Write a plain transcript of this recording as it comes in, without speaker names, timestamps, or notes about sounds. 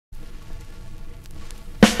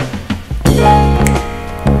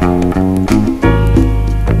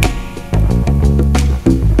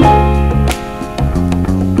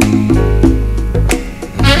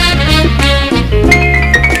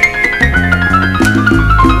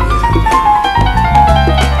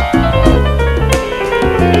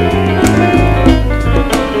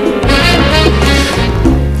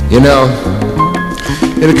know,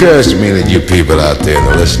 it occurs to me that you people out there in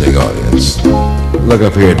the listening audience look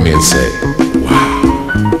up here at me and say, wow,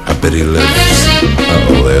 I bet he lives.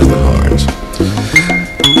 Uh-oh, there's the horns.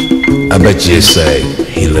 I bet you say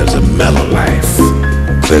he lives a mellow life.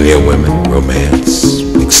 Plenty of women, romance,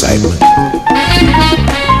 excitement.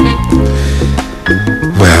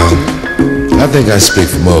 Well, I think I speak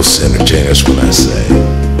for most entertainers when I say,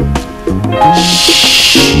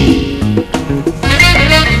 shh.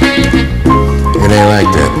 It ain't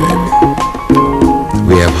like that, baby.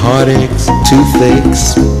 We have heartaches, toothaches,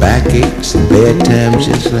 backaches, and bad times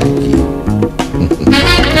just like you.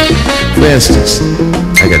 For instance,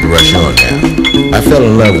 I got to rush on now. I fell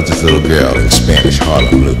in love with this little girl in Spanish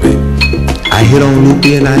Harlem, Lupe. I hit on Lupe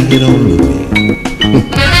and I hit on Lupe.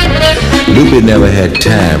 Lupe never had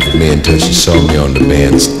time for me until she saw me on the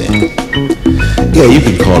bandstand. Yeah, you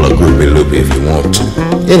can call her Groupie Lupe if you want to.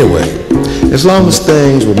 Anyway, as long as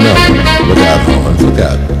things were mellow, without horns,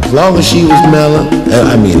 as long as she was mellow,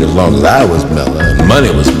 I mean as long as I was mellow, and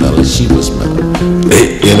money was mellow, she was mellow.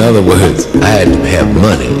 In other words, I had to have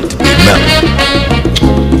money to be mellow.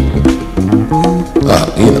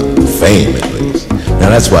 You know, fame at least. Now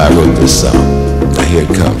that's why I wrote this song. Now here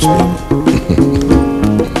it comes, people.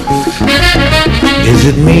 Is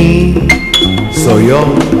it me, so your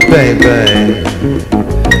baby?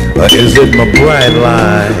 Or is it my bright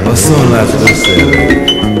light? Or something like this?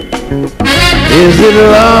 Is it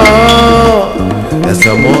love that's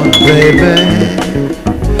someone, baby?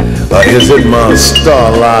 Or is it my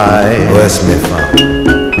starlight? Oh, that's me, fun.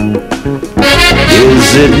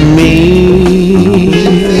 Is it me,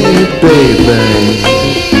 baby?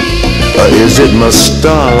 Or is it my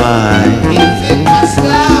starlight?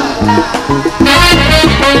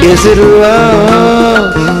 Is it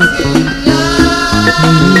love?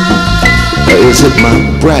 Or is it my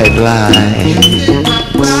bright light?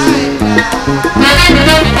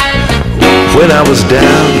 When I was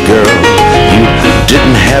down, girl, you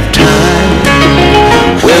didn't have time.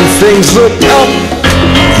 When things looked up,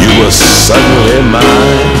 you were suddenly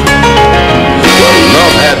mine. Well,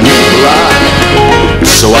 love had me blind,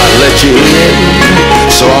 so I let you in.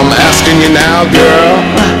 So I'm asking you now, girl,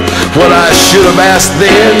 what I should have asked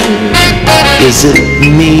then. Is it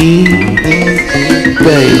me,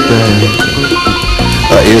 baby?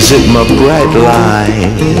 Or is it my bright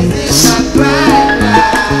lights?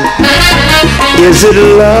 Is it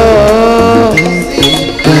love,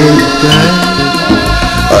 baby?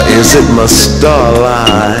 Or is it my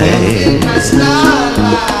starlight?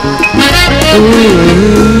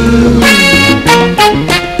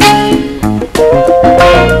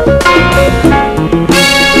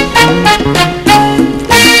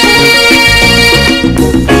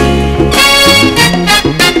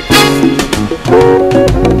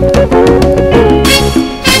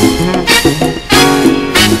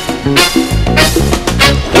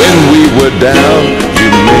 Down, you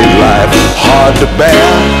made life hard to bear.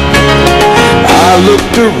 I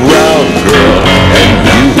looked around, girl, and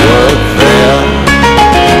you weren't there.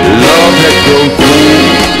 Love had grown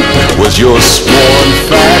cool, was your sworn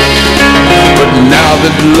fact. But now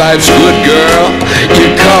that life's good, girl, you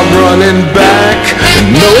come running back.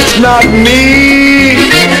 No, it's not me.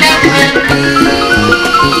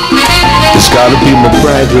 It's gotta be my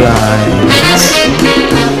bright lights.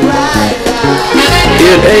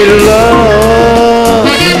 It ain't love.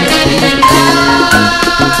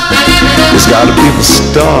 It's gotta be the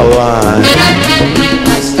starlight.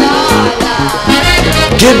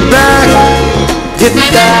 Get back,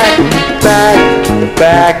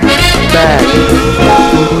 back.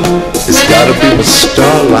 It's gotta be the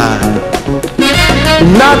starlight.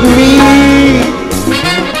 Not me.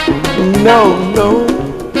 No.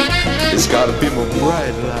 It's gotta be my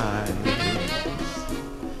bright light.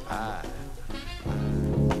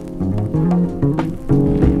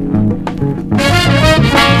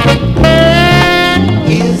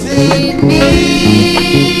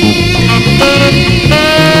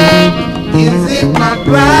 Is it my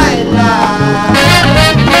bright light?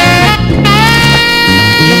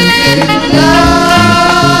 Is it love?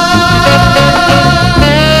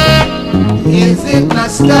 Is it my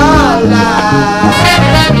starlight?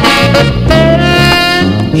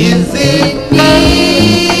 Is it me?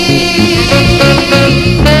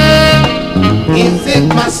 Is it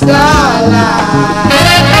my starlight?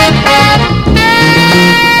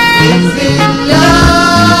 Is it love?